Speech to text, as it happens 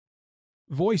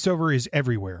Voiceover is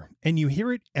everywhere, and you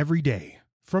hear it every day.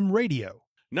 From radio.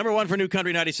 Number one for New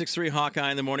Country 96.3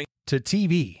 Hawkeye in the morning. To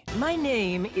TV. My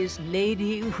name is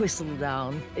Lady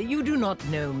Whistledown. You do not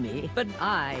know me, but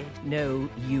I know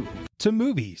you. To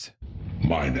movies.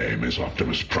 My name is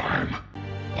Optimus Prime.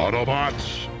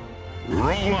 Autobots,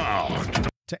 roll out.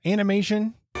 To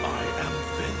animation. I am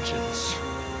vengeance.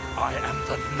 I am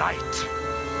the night.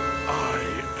 I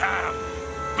am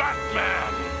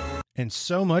Batman. And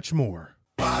so much more.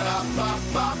 I'm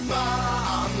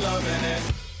loving it.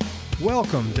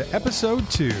 Welcome to episode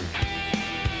 2.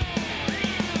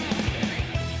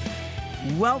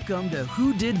 Welcome to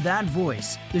Who Did That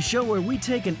Voice, the show where we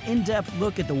take an in-depth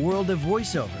look at the world of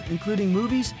voiceover, including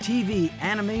movies, TV,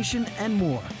 animation, and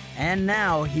more. And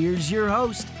now, here's your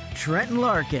host, Trenton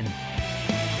Larkin.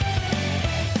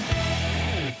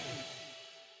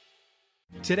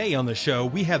 Today on the show,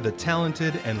 we have the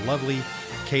talented and lovely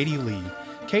Katie Leigh.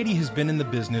 Katie has been in the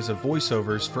business of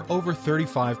voiceovers for over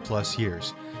 35 plus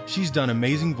years. She's done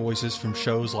amazing voices from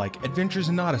shows like Adventures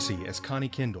in Odyssey as Connie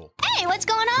Kendall. Hey, what's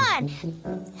going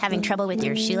on? Having trouble with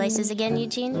your shoelaces again,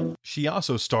 Eugene? She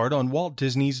also starred on Walt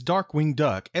Disney's Darkwing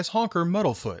Duck as Honker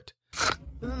Muddlefoot.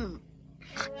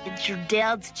 It's your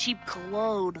dad's cheap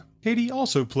cologne. Katie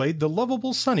also played the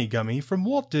lovable Sunny Gummy from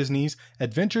Walt Disney's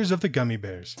Adventures of the Gummy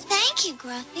Bears. Thank you,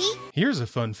 Gruffy. Here's a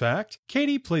fun fact.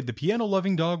 Katie played the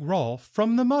piano-loving dog Rolf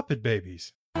from the Muppet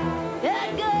Babies.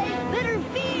 Bad guys, better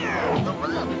fear!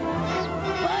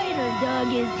 Spider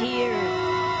Dog is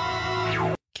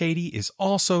here. Katie is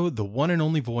also the one and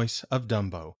only voice of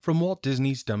Dumbo from Walt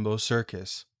Disney's Dumbo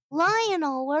Circus.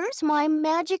 Lionel, where's my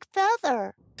magic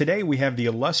feather? Today we have the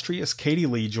illustrious Katie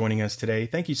Leigh joining us today.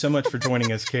 Thank you so much for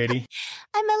joining us, Katie.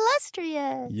 I'm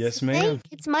illustrious. Yes, ma'am.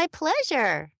 It's my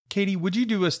pleasure. Katie, would you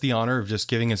do us the honor of just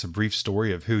giving us a brief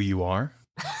story of who you are?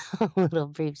 A little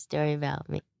brief story about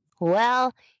me.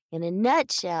 Well, in a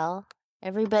nutshell,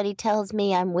 everybody tells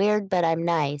me I'm weird, but I'm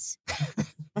nice.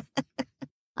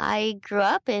 I grew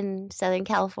up in Southern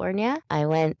California. I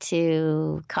went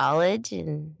to college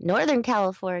in Northern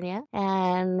California.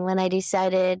 And when I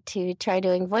decided to try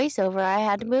doing voiceover, I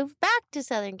had to move back to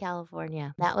Southern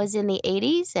California. That was in the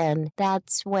 80s. And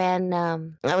that's when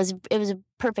it was a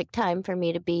perfect time for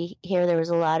me to be here. There was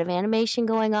a lot of animation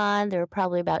going on. There were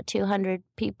probably about 200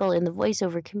 people in the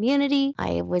voiceover community.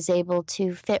 I was able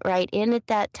to fit right in at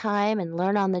that time and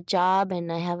learn on the job.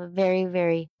 And I have a very,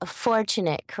 very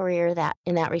fortunate career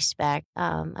in that respect.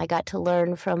 I got to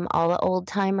learn from all the old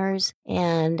timers,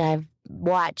 and I've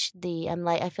watched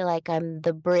I feel like I'm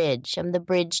the bridge. I'm the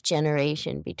bridge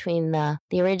generation between the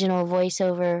original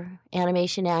voiceover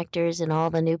animation actors and all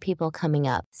the new people coming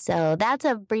up. So that's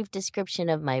a brief description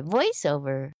of my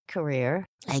voiceover career,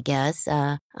 I guess.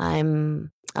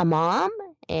 I'm a mom,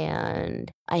 and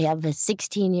I have a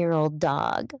 16-year-old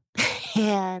dog.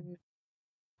 And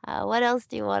what else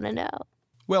do you want to know?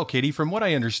 Well, Katie, from what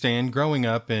I understand, growing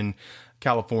up in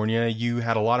California, you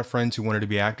had a lot of friends who wanted to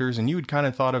be actors, and you had kind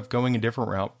of thought of going a different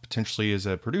route, potentially as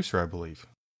a producer, I believe.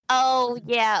 Oh,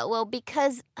 yeah. Well,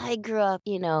 because I grew up,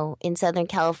 in Southern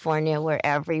California, where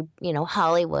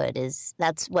Hollywood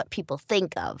that's what people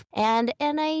think of. And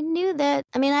I knew that,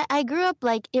 I grew up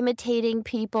like imitating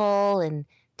people and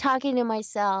talking to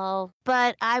myself,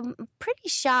 but I'm pretty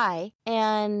shy.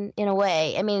 And in a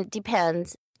way, it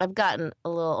depends. I've gotten a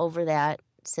little over that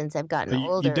since I've gotten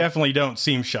older. You definitely don't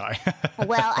seem shy.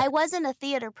 Well, I wasn't a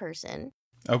theater person.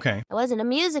 Okay. I wasn't a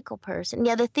musical person.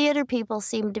 Yeah, the theater people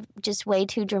seemed just way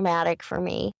too dramatic for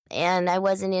me, and I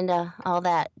wasn't into all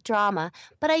that drama.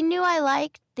 But I knew I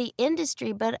liked the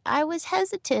industry, but I was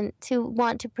hesitant to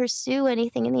want to pursue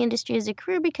anything in the industry as a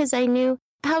career because I knew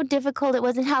how difficult it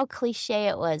was and how cliche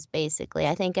it was, basically.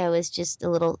 I think I was just a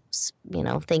little,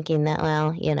 thinking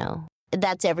that,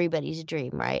 that's everybody's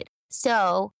dream, right?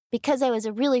 So, because I was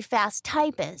a really fast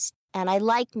typist and I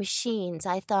like machines,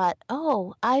 I thought,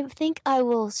 I think I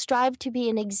will strive to be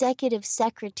an executive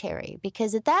secretary.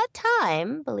 Because at that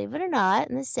time, believe it or not,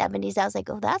 in the 70s, I was like,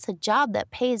 that's a job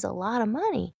that pays a lot of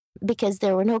money. Because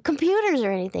there were no computers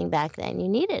or anything back then. You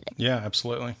needed it. Yeah,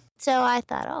 absolutely. So I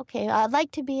thought, okay, I'd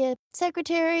like to be a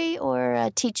secretary or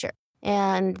a teacher.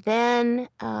 And then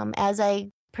as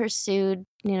I pursued,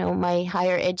 my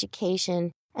higher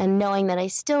education, and knowing that I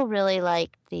still really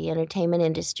liked the entertainment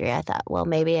industry, I thought, well,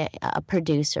 maybe a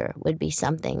producer would be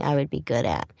something I would be good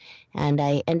at. And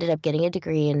I ended up getting a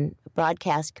degree in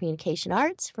broadcast communication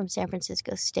arts from San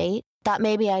Francisco State. Thought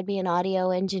maybe I'd be an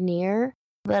audio engineer,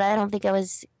 but I don't think I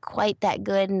was quite that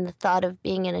good. And the thought of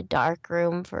being in a dark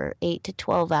room for 8 to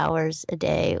 12 hours a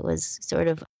day was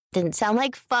didn't sound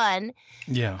like fun.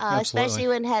 Yeah, absolutely. Especially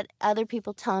when had other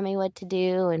people telling me what to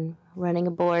do and running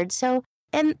a board. So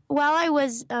And while I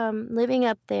was living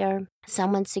up there,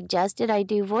 someone suggested I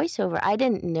do voiceover. I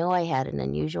didn't know I had an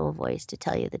unusual voice, to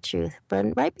tell you the truth.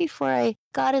 But right before I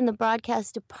got in the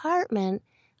broadcast department,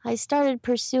 I started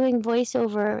pursuing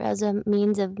voiceover as a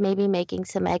means of maybe making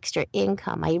some extra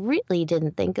income. I really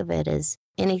didn't think of it as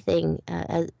anything,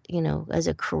 as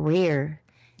a career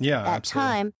at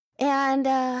absolutely. time. And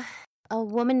a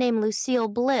woman named Lucille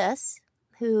Bliss,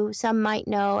 who some might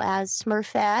know as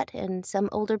Smurfette, and some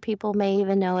older people may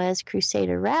even know as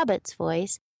Crusader Rabbit's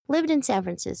voice, lived in San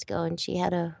Francisco, and she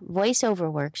had a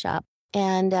voiceover workshop.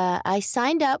 And I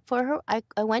signed up for her.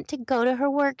 I went to go to her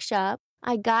workshop.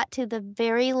 I got to the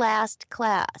very last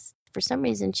class. For some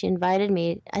reason, she invited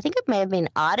me. I think it may have been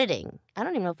auditing. I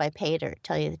don't even know if I paid her, to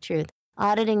tell you the truth.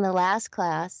 Auditing the last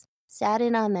class, sat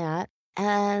in on that,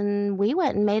 and we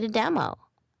went and made a demo.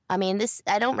 I mean,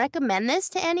 I don't recommend this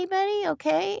to anybody,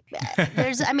 okay? But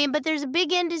there's a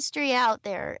big industry out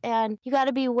there, and you got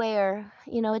to be aware.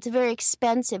 It's very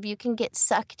expensive. You can get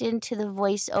sucked into the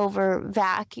voiceover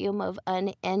vacuum of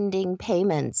unending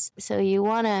payments. So you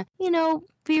want to,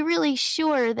 be really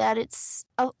sure that it's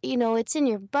in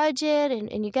your budget,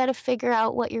 and you got to figure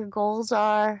out what your goals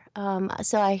are.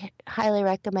 So I highly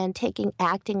recommend taking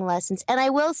acting lessons. And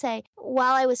I will say,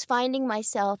 while I was finding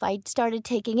myself, I started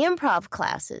taking improv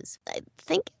classes. I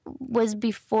think it was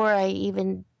before I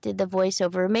even did the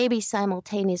voiceover, maybe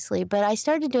simultaneously, but I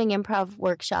started doing improv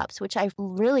workshops, which I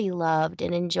really loved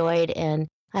and enjoyed, and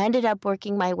I ended up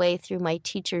working my way through my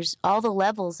teachers, all the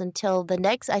levels, until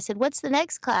I said, what's the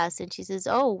next class? And she says,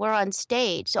 oh, we're on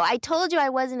stage. So I told you I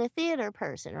wasn't a theater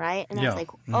person, right? And I was like,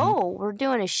 oh, we're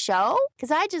doing a show?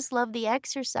 Because I just love the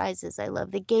exercises. I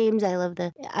love the games. I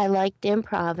liked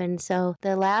improv. And so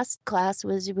the last class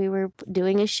was we were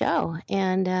doing a show.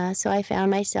 And so I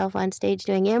found myself on stage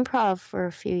doing improv for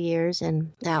a few years,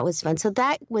 and that was fun. So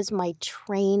that was my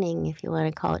training, if you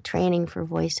want to call it training, for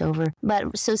voiceover.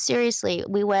 But so seriously,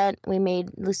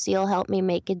 Lucille helped me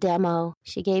make a demo.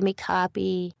 She gave me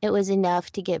copy. It was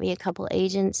enough to get me a couple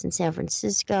agents in San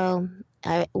Francisco.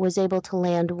 I was able to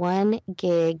land one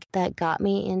gig that got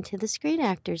me into the Screen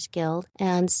Actors Guild.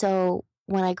 And so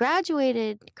when I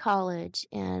graduated college,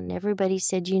 and everybody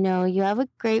said, you have a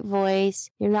great voice.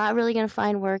 You're not really going to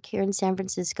find work here in San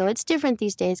Francisco. It's different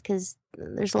these days because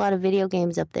there's a lot of video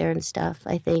games up there and stuff,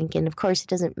 I think. And of course, it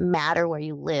doesn't matter where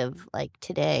you live. Like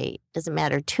today, it doesn't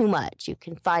matter too much. You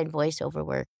can find voiceover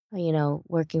work,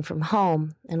 working from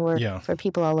home and work for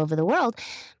people all over the world.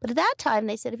 But at that time,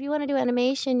 they said, if you want to do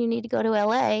animation, you need to go to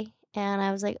LA. And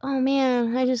I was like, oh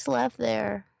man, I just left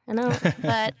there.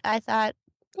 But I thought,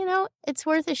 it's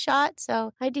worth a shot.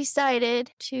 So I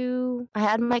decided I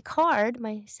had my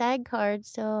SAG card.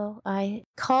 So I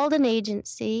called an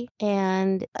agency,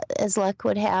 and as luck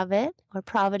would have it, or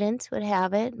Providence would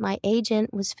have it, my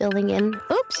agent was filling in.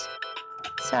 Oops.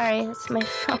 Sorry, that's my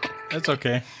phone. That's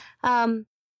okay.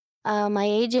 My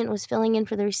agent was filling in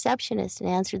for the receptionist and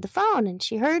answered the phone, and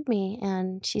she heard me,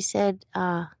 and she said,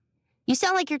 you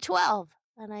sound like you're 12.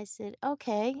 And I said,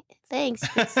 okay, thanks.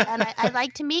 And I'd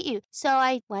like to meet you. So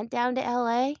I went down to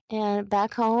LA and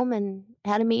back home and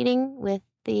had a meeting with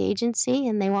the agency,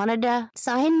 and they wanted to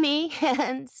sign me.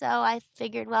 And so I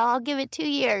figured, well, I'll give it 2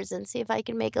 years and see if I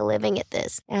can make a living at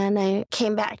this. And I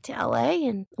came back to LA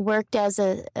and worked I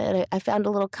found a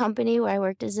little company where I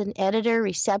worked as an editor,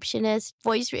 receptionist,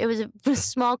 voice. It was a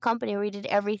small company where we did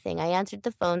everything. I answered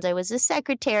the phones. I was a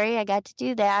secretary. I got to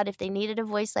do that. If they needed a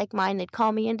voice like mine, they'd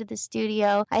call me into the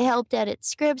studio. I helped edit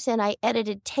scripts, and I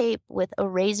edited tape with a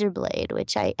razor blade,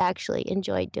 which I actually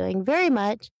enjoyed doing very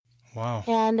much. Wow.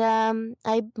 And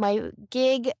my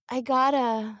gig, I got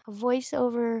a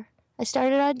voiceover. I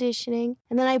started auditioning,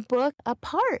 and then I booked a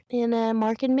part in a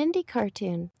Mork and Mindy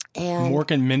cartoon. And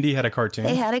Mork and Mindy had a cartoon?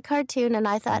 They had a cartoon, and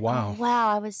I thought, wow. Oh, wow,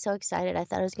 I was so excited. I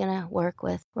thought I was going to work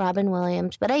with Robin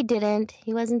Williams, but I didn't.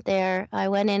 He wasn't there. I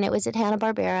went in. It was at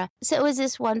Hanna-Barbera. So it was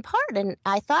this one part, and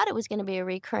I thought it was going to be a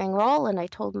recurring role, and I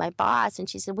told my boss, and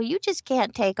she said, well, you just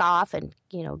can't take off and,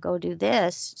 go do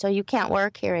this, so you can't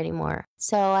work here anymore.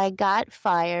 So I got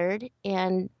fired,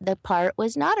 and the part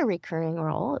was not a recurring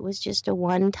role. It was just a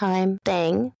one-time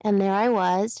thing, and there I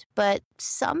was. But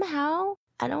somehow,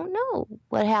 I don't know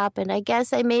what happened. I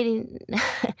guess I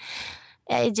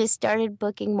just started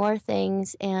booking more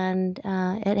things, and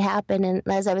it happened. And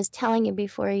as I was telling you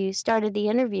before you started the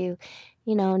interview,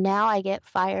 now I get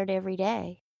fired every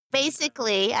day.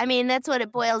 Basically, that's what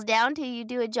it boils down to. You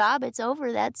do a job, it's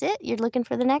over, that's it. You're looking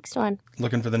for the next one.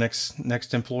 Looking for the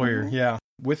next employer, yeah.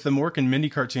 With the Mork and Mindy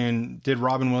cartoon, did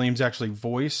Robin Williams actually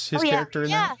voice his character in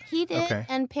that? Yeah, he did, okay.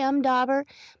 And Pam Dauber,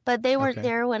 but they weren't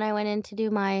there when I went in to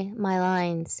do my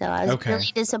lines, so I was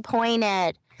really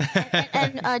disappointed.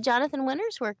 And Jonathan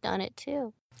Winters worked on it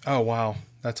too. Oh, wow.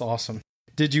 That's awesome.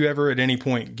 Did you ever at any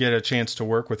point get a chance to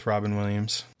work with Robin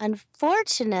Williams?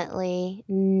 Unfortunately,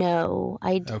 no,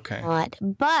 I did not.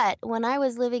 But when I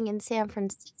was living in San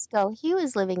Francisco, he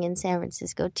was living in San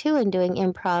Francisco too and doing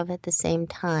improv at the same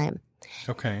time.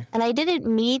 Okay. And I didn't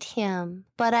meet him,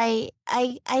 but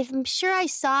I'm sure I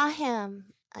saw him,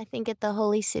 I think at the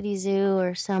Holy City Zoo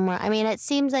or somewhere. I mean, it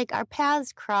seems like our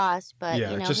paths crossed, but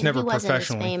just never he wasn't as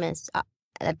professionally famous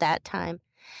at that time.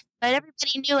 But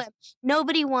everybody knew him.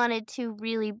 Nobody wanted to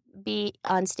really be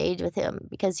on stage with him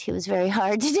because he was very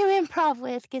hard to do improv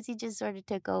with because he just sort of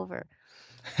took over.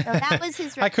 So that was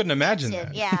his reputation. I couldn't imagine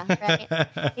that. Yeah,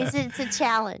 right. It's a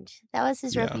challenge. That was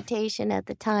his reputation at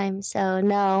the time. So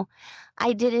no,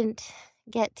 I didn't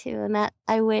get to, and that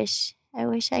I wish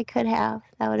I could have.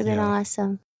 That would have been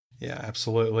awesome. Yeah,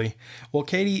 absolutely. Well,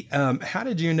 Katie, how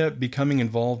did you end up becoming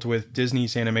involved with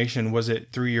Disney's animation? Was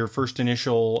it through your first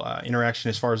initial interaction,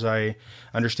 as far as I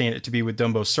understand it to be, with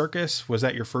Dumbo Circus? Was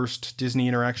that your first Disney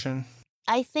interaction?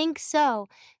 I think so,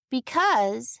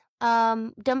 because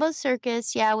Dumbo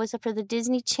Circus, was for the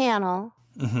Disney Channel.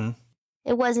 Mm-hmm.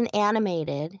 It wasn't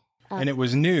animated. And it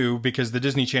was new because the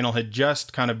Disney Channel had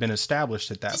just kind of been established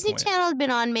at that Disney point. Channel had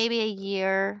been on maybe a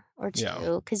year or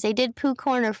two because they did Pooh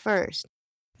Corner first.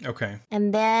 Okay.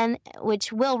 And then,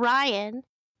 which Will Ryan,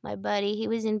 my buddy, he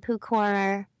was in Pooh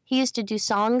Corner. He used to do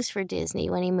songs for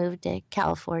Disney when he moved to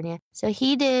California. So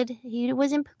he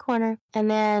was in Pooh Corner.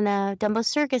 And then Dumbo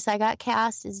Circus, I got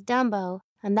cast as Dumbo,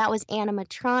 and that was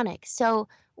animatronic. So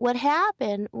what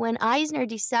happened when Eisner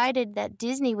decided that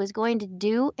Disney was going to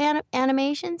do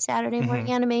animation, Saturday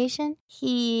morning animation,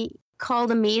 he called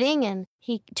a meeting and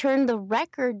he turned the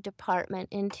record department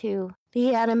into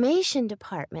the animation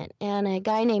department. And a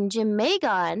guy named Jim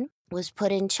Magon was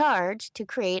put in charge to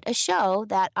create a show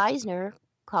that Eisner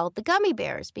called the Gummy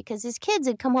Bears, because his kids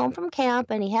had come home from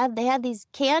camp and they had these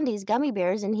candies, gummy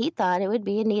bears, and he thought it would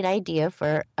be a neat idea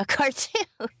for a cartoon.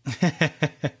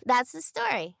 That's the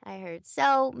story I heard.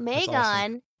 So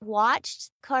Magon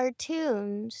watched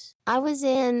cartoons. I was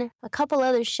in a couple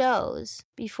other shows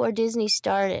before Disney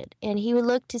started, and he would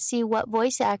look to see what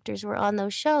voice actors were on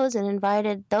those shows and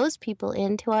invited those people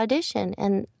in to audition.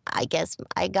 And I guess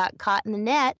I got caught in the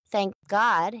net, thank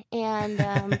God. And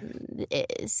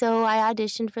so I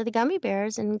auditioned for the Gummy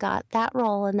Bears and got that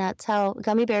role. And that's how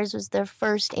Gummy Bears was their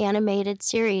first animated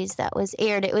series that was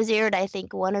aired. It was aired, I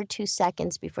think, 1 or 2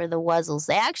 seconds before the Wuzzles.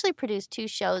 They actually produced 2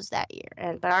 shows that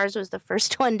year, but ours was the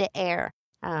first one to air.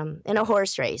 In a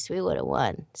horse race, we would have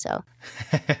won. So,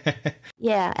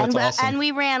 yeah, and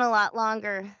we ran a lot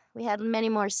longer. We had many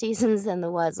more seasons than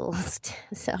the Wuzzles.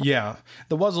 So yeah,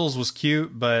 the Wuzzles was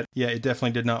cute, but yeah, it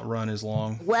definitely did not run as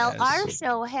long. Well, our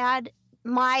show had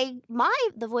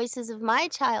the voices of my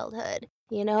childhood.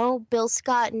 You know, Bill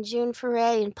Scott and June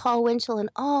Foray and Paul Winchell and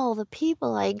all the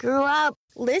people I grew up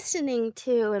listening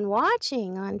to and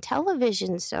watching on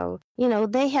television. So, you know,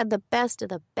 they had the best of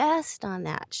the best on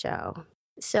that show.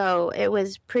 So it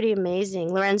was pretty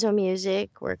amazing. Lorenzo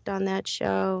Music worked on that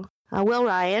show. Will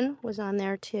Ryan was on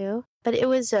there too. But it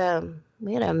was,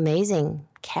 we had an amazing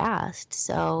cast.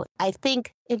 So I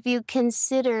think if you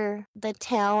consider the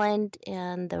talent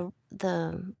and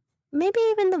the maybe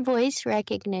even the voice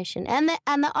recognition and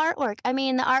the artwork. I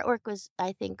mean, the artwork was,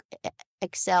 I think,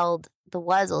 excelled the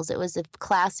Wuzzles. It was a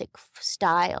classic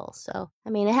style. So, I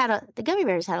mean, the Gummy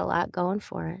Bears had a lot going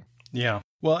for it. Yeah.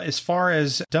 Well, as far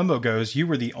as Dumbo goes, you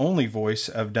were the only voice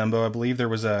of Dumbo. I believe there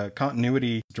was a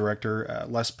continuity director,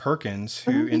 Les Perkins,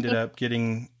 who ended up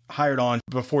getting hired on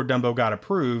before Dumbo got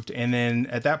approved. And then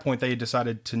at that point, they had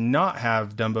decided to not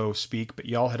have Dumbo speak, but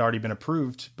y'all had already been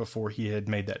approved before he had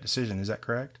made that decision. Is that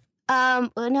correct? Well,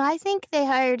 no, I think they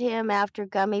hired him after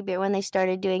Gummy Bear when they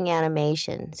started doing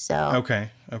animation. So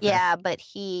okay. Yeah, but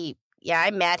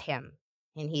I met him,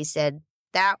 and he said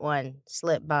that one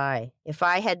slipped by. If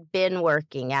I had been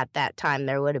working at that time,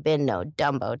 there would have been no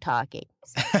Dumbo talking.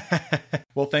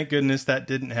 Well, thank goodness that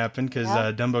didn't happen, because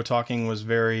Dumbo talking was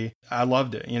I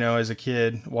loved it. You know, as a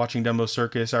kid watching Dumbo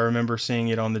Circus, I remember seeing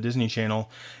it on the Disney Channel,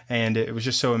 and it was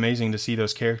just so amazing to see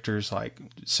those characters like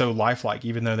so lifelike,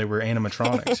 even though they were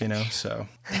animatronics, you know, so.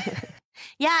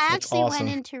 Yeah, I actually awesome.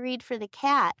 went in to read for the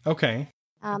cat. Okay.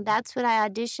 That's what I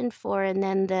auditioned for, and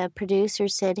then the producer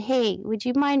said, "Hey, would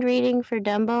you mind reading for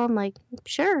Dumbo?" I'm like,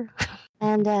 "Sure."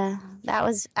 And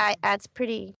that's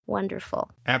pretty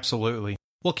wonderful. Absolutely.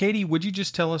 Well, Katie, would you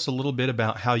just tell us a little bit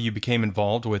about how you became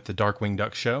involved with the Darkwing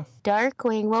Duck show?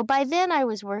 Darkwing, well, by then I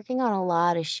was working on a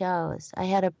lot of shows. I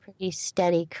had a pretty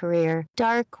steady career.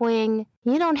 Darkwing,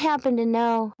 you don't happen to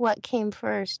know what came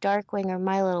first, Darkwing or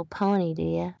My Little Pony, do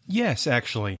you? Yes,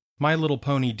 actually. My Little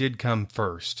Pony did come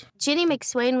first. Ginny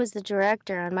McSwain was the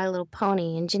director on My Little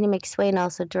Pony, and Ginny McSwain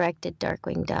also directed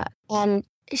Darkwing Duck. And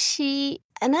I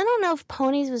don't know if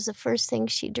Ponies was the first thing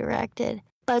she directed.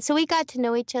 But so we got to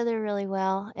know each other really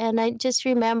well. And I just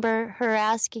remember her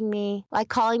asking me, like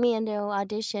calling me into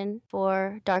audition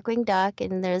for Darkwing Duck.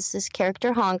 And there's this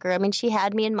character, Honker. I mean, she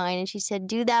had me in mind and she said,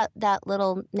 do that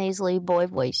little nasally boy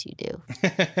voice you do.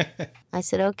 I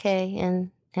said, okay.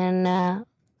 And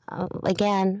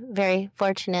again, very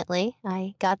fortunately,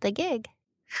 I got the gig.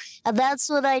 And that's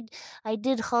when I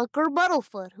did Honker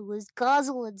Muddlefoot, who was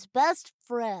Gosalyn's best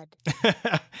friend.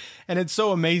 And it's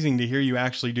so amazing to hear you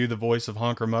actually do the voice of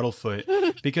Honker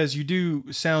Muddlefoot, because you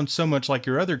do sound so much like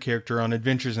your other character on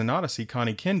Adventures in Odyssey,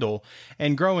 Connie Kendall.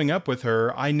 And growing up with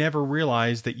her, I never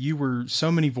realized that you were so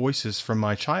many voices from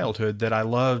my childhood that I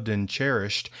loved and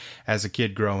cherished as a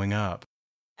kid growing up.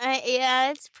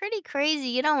 Yeah, it's pretty crazy.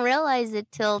 You don't realize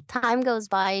it till time goes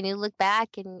by and you look back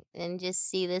and just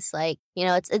see this, like,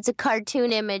 it's a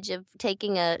cartoon image of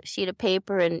taking a sheet of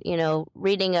paper and,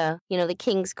 reading the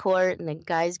King's Court, and the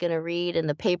guy's going to read and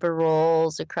the paper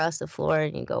rolls across the floor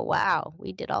and you go, wow,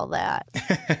 we did all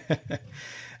that.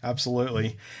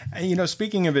 Absolutely. And,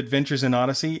 speaking of Adventures in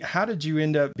Odyssey, how did you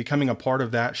end up becoming a part of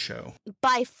that show?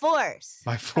 By force.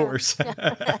 By force.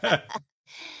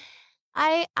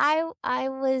 I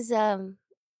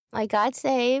got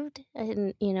saved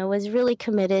and, was really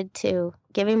committed to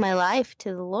giving my life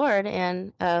to the Lord.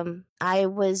 And I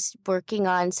was working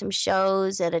on some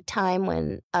shows at a time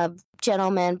when a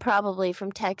gentleman, probably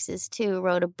from Texas too,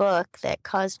 wrote a book that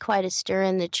caused quite a stir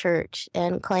in the church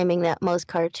and claiming that most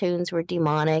cartoons were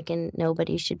demonic and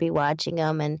nobody should be watching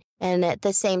them. And at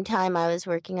the same time, I was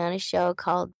working on a show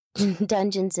called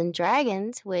Dungeons and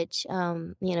Dragons, which,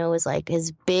 was like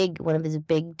one of his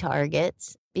big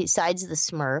targets, besides the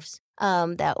Smurfs,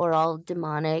 that were all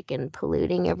demonic and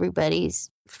polluting everybody's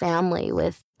family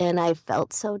with. And I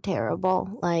felt so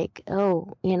terrible. Like,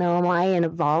 am I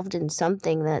involved in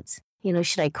something that's,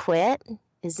 should I quit?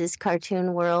 Is this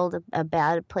cartoon world a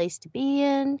bad place to be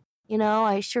in?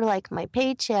 I sure like my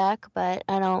paycheck, but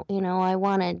I don't, I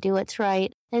want to do what's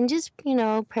right. And just,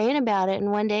 praying about it.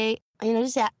 And one day,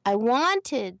 I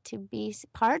wanted to be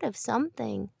part of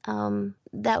something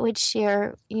that would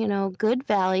share, good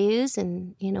values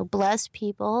and, bless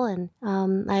people. And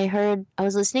I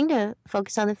was listening to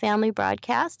Focus on the Family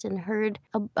broadcast and heard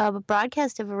a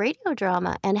broadcast of a radio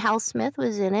drama. And Hal Smith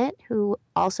was in it, who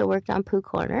also worked on Pooh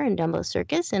Corner and Dumbo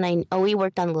Circus. And we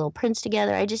worked on Little Prince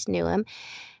together. I just knew him.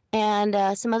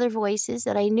 And some other voices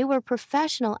that I knew were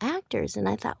professional actors. And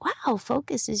I thought, wow,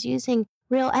 Focus is using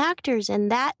real actors. And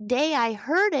that day I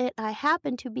heard it, I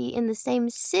happened to be in the same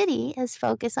city as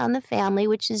Focus on the Family,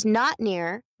 which is not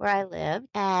near where I lived.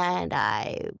 And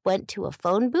I went to a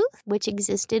phone booth, which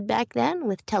existed back then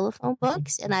with telephone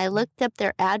books. And I looked up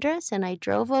their address and I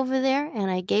drove over there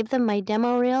and I gave them my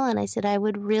demo reel. And I said, I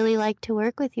would really like to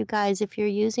work with you guys if you're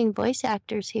using voice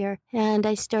actors here. And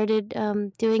I started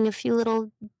doing a few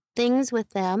little things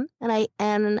with them. And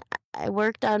I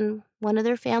worked on one of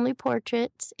their family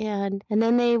portraits, and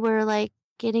then they were like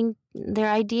getting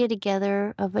their idea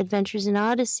together of Adventures in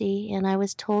Odyssey, and I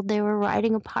was told they were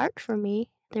writing a part for me.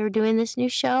 They were doing this new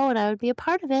show and I would be a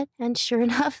part of it, and sure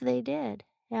enough they did.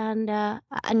 And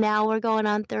now we're going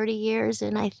on 30 years,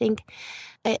 and I think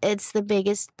it's the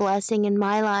biggest blessing in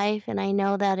my life, and I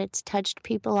know that it's touched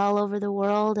people all over the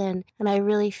world, and I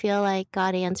really feel like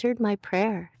God answered my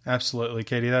prayer. Absolutely,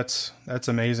 Katie. That's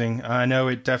amazing. I know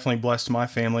it definitely blessed my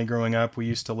family growing up. We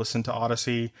used to listen to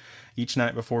Odyssey each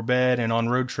night before bed, and on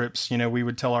road trips, we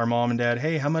would tell our mom and dad,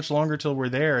 hey, how much longer till we're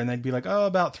there? And they'd be like, oh,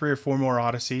 about 3 or 4 more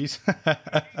Odysseys.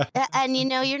 And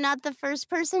you're not the first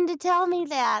person to tell me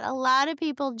that. A lot of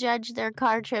people judge their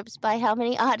car trips by how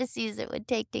many Odysseys it would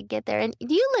take to get there. And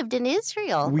you lived in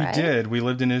Israel, We right? did. We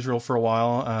lived in Israel for a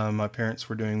while. My parents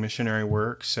were doing missionary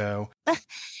work, so...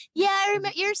 Yeah, I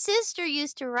remember your sister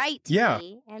used to write to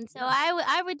me, and so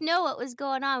I would know what was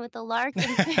going on with the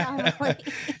Larkin family.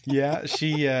 Yeah,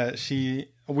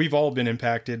 we've all been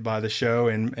impacted by the show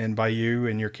and by you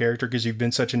and your character, because you've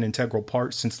been such an integral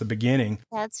part since the beginning.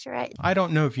 That's right. I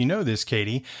don't know if you know this,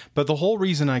 Katie, but the whole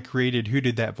reason I created Who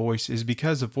Did That Voice is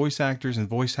because of voice actors and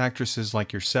voice actresses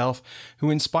like yourself who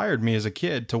inspired me as a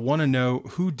kid to want to know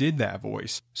who did that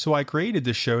voice. So I created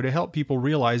this show to help people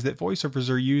realize that voiceovers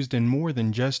are used in more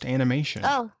than just animation.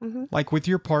 Oh, mm-hmm. Like with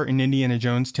your part in Indiana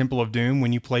Jones Temple of Doom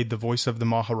when you played the voice of the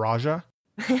Maharaja.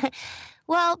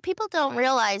 Well, people don't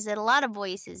realize that a lot of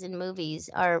voices in movies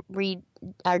are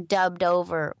dubbed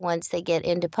over once they get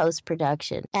into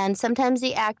post-production. And sometimes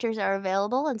the actors are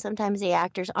available, and sometimes the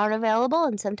actors aren't available,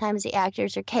 and sometimes the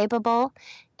actors are capable.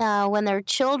 When they're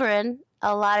children,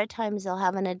 a lot of times they'll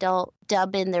have an adult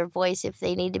dub in their voice if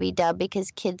they need to be dubbed,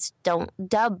 because kids don't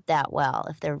dub that well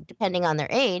if they're depending on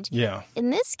their age. Yeah.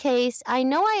 In this case, I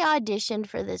know I auditioned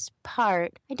for this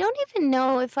part. I don't even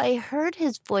know if I heard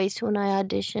his voice when I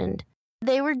auditioned.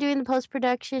 They were doing the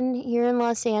post-production here in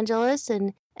Los Angeles,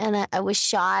 and I was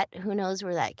shot. Who knows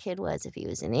where that kid was, if he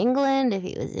was in England, if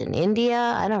he was in India,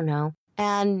 I don't know.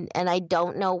 And I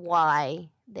don't know why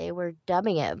they were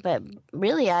dubbing it, but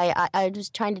really I was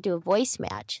trying to do a voice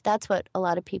match. That's what a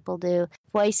lot of people do,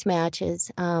 voice matches.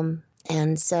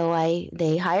 And so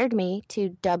they hired me to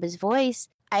dub his voice.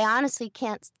 I honestly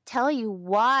can't tell you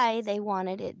why they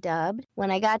wanted it dubbed. When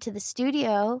I got to the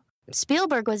studio,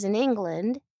 Spielberg was in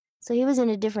England, so he was in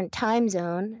a different time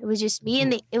zone. It was just me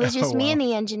and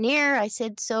the engineer. I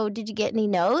said, "So did you get any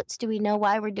notes? Do we know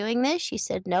why we're doing this?" She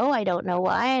said, "No, I don't know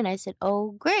why." And I said,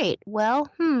 "Oh, great. Well,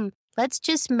 let's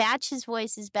just match his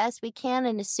voice as best we can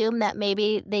and assume that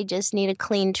maybe they just need a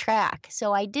clean track."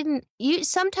 So I didn't.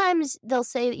 Sometimes they'll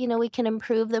say, we can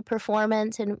improve the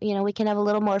performance and, we can have a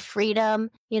little more freedom,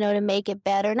 to make it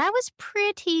better. And I was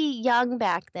pretty young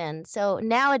back then. So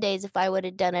nowadays, if I would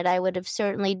have done it, I would have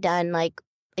certainly done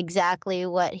exactly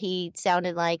what he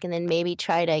sounded like, and then maybe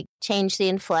try to change the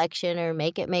inflection or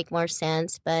make it make more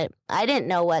sense. But I didn't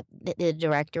know what the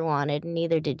director wanted, and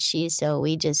neither did she. So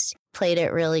we just played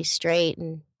it really straight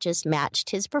and just matched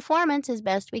his performance as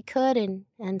best we could,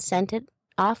 and sent it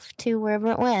off to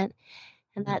wherever it went.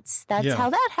 And that's how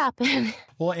that happened.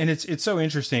 Well, and it's so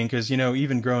interesting because,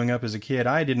 even growing up as a kid,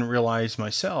 I didn't realize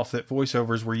myself that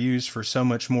voiceovers were used for so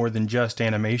much more than just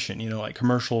animation, like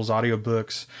commercials,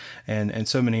 audiobooks, and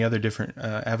so many other different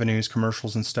avenues,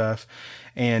 commercials and stuff.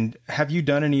 And have you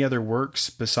done any other works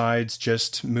besides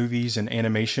just movies and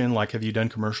animation? Like, have you done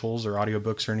commercials or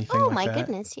audiobooks or anything like that? Oh, my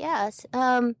goodness, yes.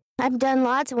 I've done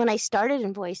lots. When I started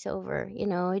in voiceover,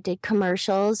 I did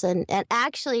commercials, and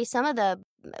actually some of the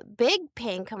big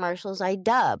paying commercials I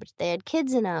dubbed. They had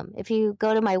kids in them. If you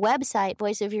go to my website,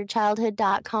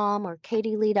 voiceofyourchildhood.com or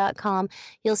katieleigh.com,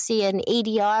 you'll see an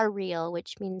ADR reel,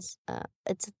 which means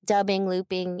it's dubbing,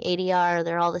 looping, ADR.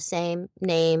 They're all the same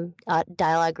name,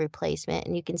 dialogue replacement.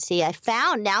 And you can see I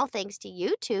found now, thanks to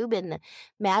YouTube and the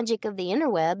magic of the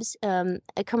interwebs,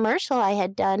 a commercial I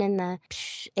had done in the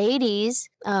 80s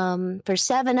for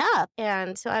 7-Up.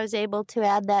 And so I was able to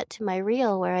add that to my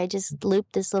reel, where I just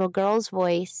looped this little girl's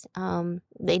voice.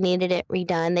 They needed it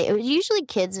redone. Usually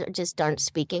kids just aren't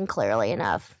speaking clearly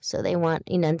enough, so they want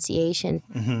enunciation.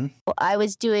 Mm-hmm. Well, I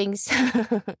was doing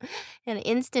an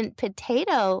instant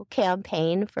potato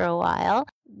campaign for a while.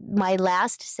 My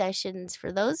last sessions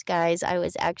for those guys, I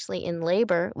was actually in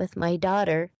labor with my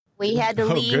daughter. We had to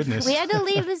leave. Goodness. We had to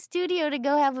leave the studio to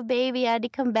go have a baby. I had to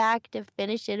come back to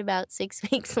finish it about 6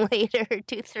 weeks later,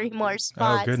 2-3 more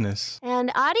spots. Oh, goodness.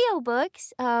 And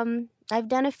audiobooks, I've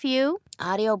done a few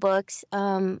audiobooks.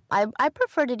 I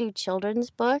prefer to do children's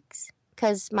books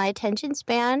because my attention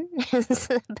span is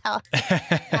about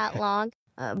that long.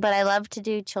 But I love to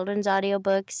do children's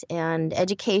audiobooks and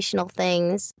educational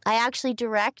things. I actually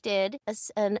directed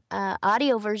an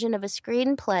audio version of a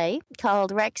screenplay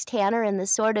called Rex Tanner and the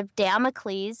Sword of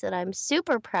Damocles that I'm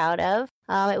super proud of.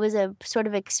 It was a sort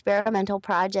of experimental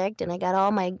project, and I got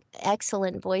all my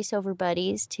excellent voiceover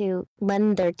buddies to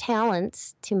lend their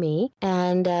talents to me.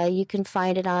 And you can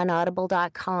find it on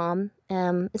audible.com.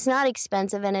 It's not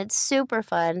expensive, and it's super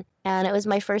fun. And it was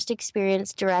my first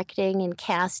experience directing and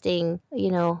casting,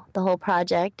 the whole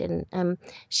project. And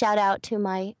shout out to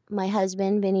my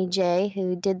husband, Vinny J.,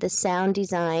 who did the sound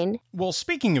design. Well,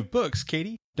 speaking of books,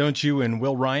 Katie, don't you and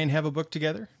Will Ryan have a book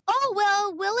together? Oh,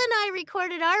 well, Will and I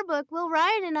recorded our book. Will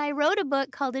Ryan and I wrote a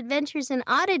book called Adventures in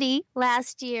Oddity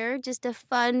last year. Just a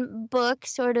fun book,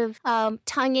 sort of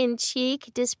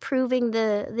tongue-in-cheek, disproving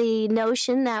the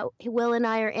notion that Will and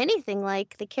I are anything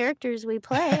like the characters we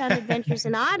play on Adventures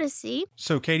in Odyssey.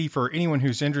 So, Katie, for anyone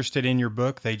who's interested in your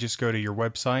book, they just go to your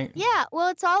website? Yeah, well,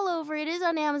 it's all over. It is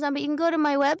on Amazon, but you can go to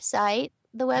my website,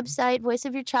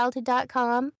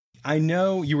 voiceofyourchildhood.com. I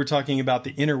know you were talking about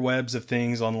the interwebs of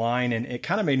things online, and it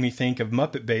kind of made me think of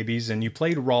Muppet Babies, and you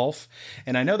played Rolf,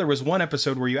 and I know there was one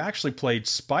episode where you actually played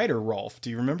Spider Rolf.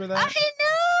 Do you remember that? I know!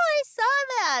 I saw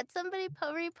that! Somebody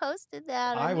reposted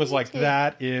that on I was YouTube. like,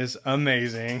 that is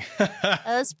amazing. That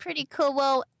was pretty cool.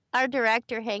 Well, Our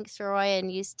director, Hank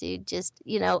Soroyan, used to just,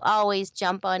 always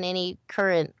jump on any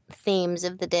current themes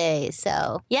of the day.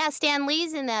 So, yeah, Stan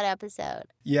Lee's in that episode.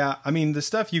 Yeah, I mean, the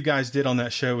stuff you guys did on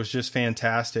that show was just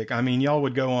fantastic. I mean, y'all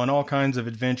would go on all kinds of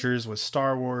adventures with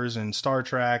Star Wars and Star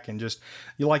Trek and just,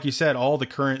 like you said, all the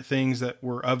current things that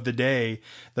were of the day.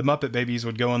 The Muppet Babies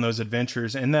would go on those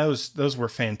adventures, and those were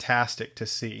fantastic to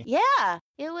see. Yeah,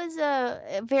 it was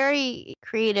a very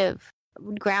creative,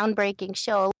 groundbreaking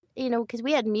show. Because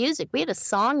we had music. We had a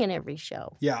song in every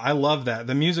show. Yeah, I love that.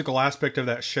 The musical aspect of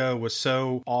that show was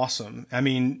so awesome. I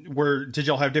mean, did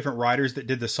y'all have different writers that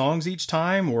did the songs each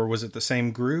time, or was it the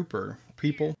same group or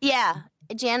people? Yeah,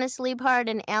 Janice Liebhardt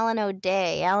and Alan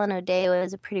O'Day. Alan O'Day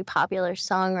was a pretty popular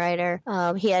songwriter.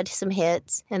 He had some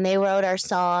hits, and they wrote our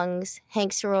songs.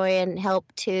 Hank Soroyan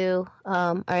helped too,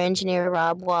 our engineer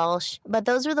Rob Walsh. But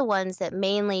those were the ones that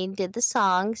mainly did the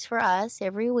songs for us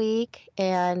every week,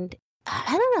 and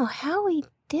I don't know how we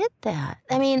did that.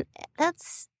 I mean,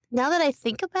 now that I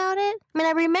think about it,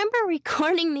 I remember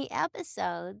recording the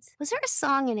episodes. Was there a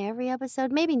song in every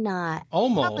episode? Maybe not.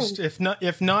 Almost. Probably.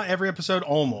 If not every episode,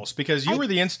 almost. Because you were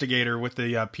the instigator with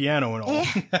the piano and all.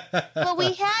 Well,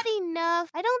 we had enough.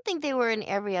 I don't think they were in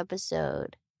every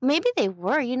episode. Maybe they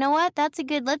were. You know what?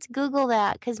 Let's Google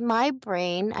that, because my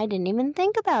brain, I didn't even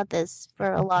think about this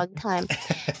for a long time.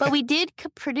 But we did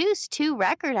produce 2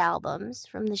 record albums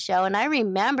from the show, and I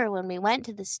remember when we went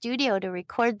to the studio to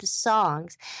record the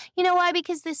songs. You know why?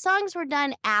 Because the songs were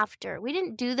done after. We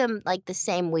didn't do them like the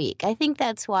same week. I think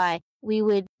that's why we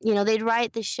would, they'd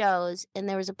write the shows, and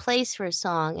there was a place for a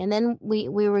song. And then we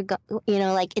were,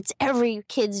 like, it's every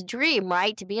kid's dream,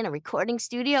 right? To be in a recording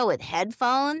studio with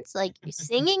headphones, like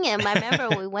singing. And I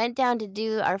remember we went down to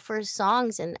do our first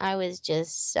songs, and I was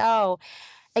just so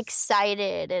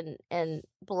excited and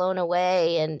blown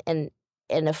away and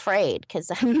afraid,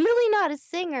 because I'm really not a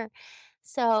singer.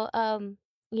 So,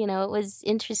 it was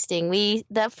interesting.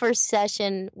 That first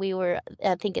session, we were,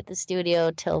 I think, at the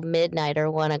studio till midnight or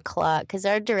 1 o'clock, because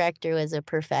our director was a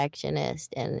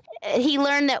perfectionist, and we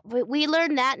learned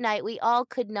that night we all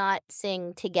could not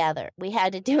sing together. We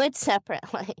had to do it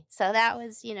separately. So that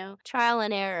was, trial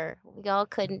and error. We all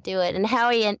couldn't do it. And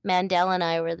Howie Mandel and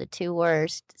I were the 2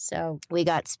 worst, so we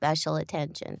got special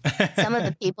attention. Some of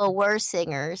the people were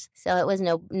singers, so it was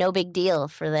no big deal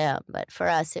for them. But for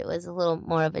us, it was a little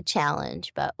more of a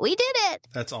challenge. But we did it.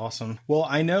 That's awesome. Well,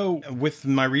 I know with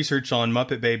my research on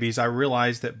Muppet Babies, I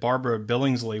realized that Barbara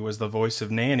Billingsley was the voice of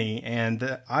Nanny,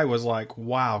 and I was like,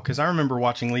 wow, because I remember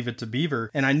watching Leave It to Beaver,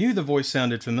 and I knew the voice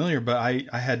sounded familiar, but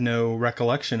I had no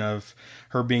recollection of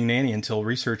her being Nanny until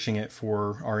researching it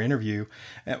for our interview.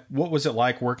 What was it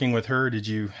like working with her? Did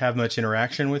you have much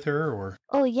interaction with her, or?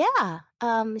 Oh, yeah.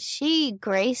 She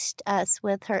graced us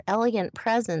with her elegant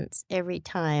presence every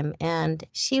time, and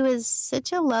she was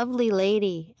such a lovely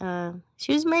lady.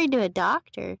 She was married to a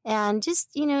doctor, and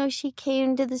just, she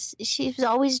came to this, she was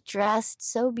always dressed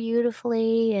so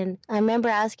beautifully, and I remember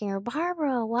asking her,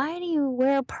 Barbara, why do you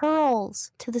wear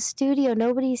pearls to the studio?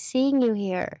 Nobody's seeing you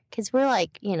here, because we're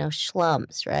like,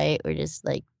 schlumps, right? We're just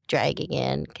like dragging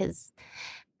in, because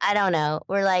I don't know.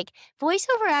 We're like,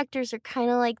 voiceover actors are kind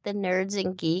of like the nerds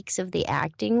and geeks of the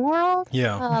acting world.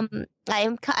 Yeah.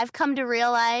 I've come to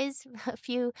realize a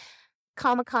few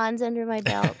Comic-Cons under my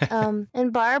belt.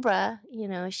 And Barbara,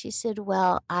 she said,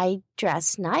 well, I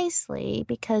dress nicely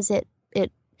because it I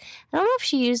don't know if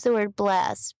she used the word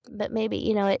bless, but maybe,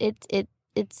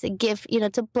 it's a gift,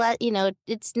 to bless,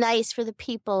 it's nice for the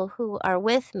people who are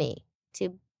with me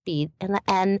to be.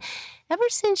 And ever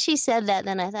since she said that,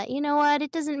 then I thought, you know what?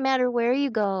 It doesn't matter where you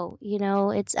go.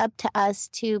 It's up to us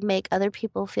to make other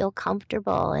people feel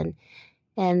comfortable, and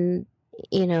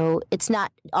it's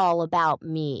not all about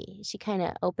me. She kind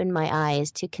of opened my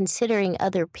eyes to considering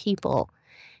other people,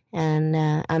 and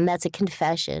that's a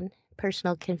confession,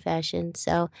 personal confession.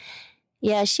 So,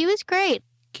 yeah, she was great.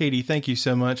 Katie, thank you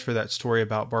so much for that story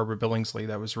about Barbara Billingsley.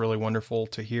 That was really wonderful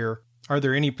to hear. Are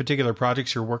there any particular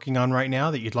projects you're working on right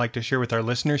now that you'd like to share with our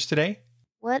listeners today?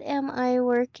 What am I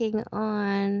working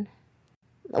on?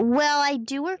 Well, I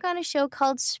do work on a show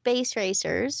called Space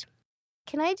Racers.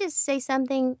 Can I just say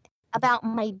something about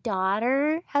my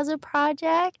daughter has a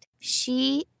project?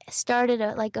 She started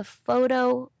a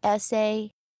photo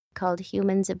essay called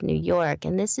Humans of New York,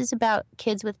 and this is about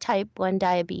kids with type 1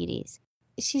 diabetes.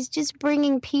 She's just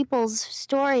bringing people's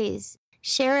stories,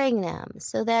 sharing them,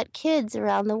 so that kids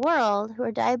around the world who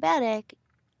are diabetic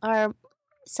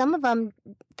some of them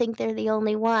think they're the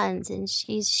only ones, and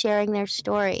she's sharing their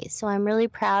stories. So I'm really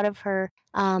proud of her.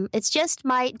 It's just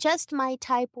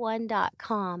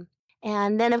mytype1.com.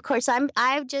 And then, of course,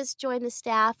 I've just joined the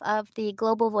staff of the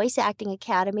Global Voice Acting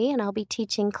Academy, and I'll be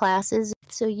teaching classes.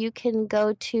 So you can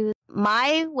go to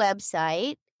my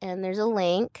website, and there's a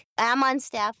link. I'm on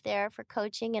staff there for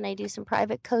coaching, and I do some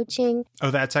private coaching.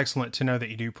 Oh, that's excellent to know that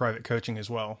you do private coaching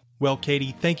as well. Well,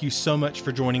 Katie, thank you so much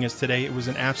for joining us today. It was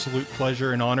an absolute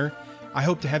pleasure and honor. I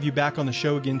hope to have you back on the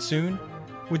show again soon.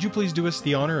 Would you please do us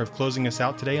the honor of closing us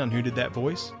out today on Who Did That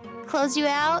Voice? Close you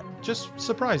out? Just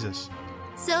surprise us.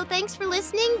 So thanks for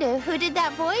listening to Who Did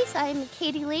That Voice? I'm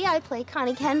Katie Leigh. I play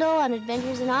Connie Kendall on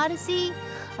Adventures in Odyssey.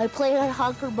 I played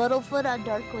Honker Buttlefoot on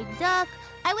Darkwing Duck.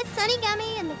 I was Sunny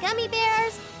Gummy in the Gummy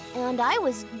Bears. And I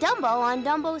was Dumbo on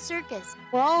Dumbo Circus.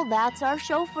 Well, that's our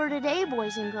show for today,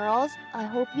 boys and girls. I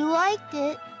hope you liked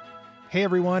it. Hey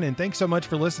everyone, and thanks so much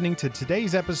for listening to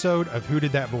today's episode of Who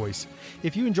Did That Voice?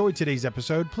 If you enjoyed today's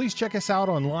episode, please check us out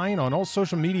online on all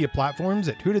social media platforms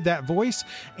at Who Did That Voice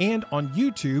and on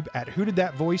YouTube at Who Did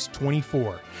That Voice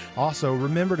 24. Also,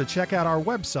 remember to check out our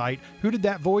website,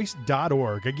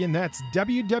 whodidthatvoice.org. Again, that's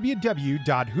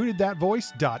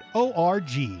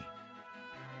www.whodidthatvoice.org.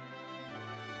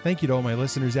 Thank you to all my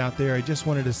listeners out there. I just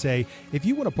wanted to say, if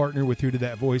you want to partner with Who Did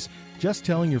That Voice, just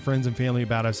telling your friends and family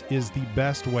about us is the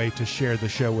best way to share the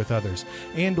show with others.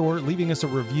 And or leaving us a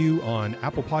review on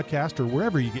Apple Podcast or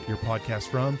wherever you get your podcast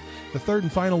from. The third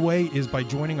and final way is by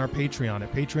joining our Patreon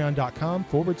at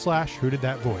patreon.com/Who Did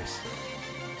That Voice.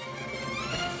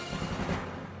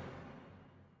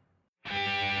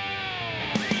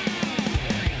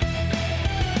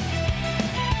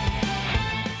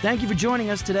 Thank you for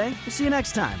joining us today. We'll see you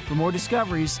next time for more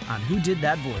discoveries on Who Did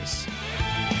That Voice.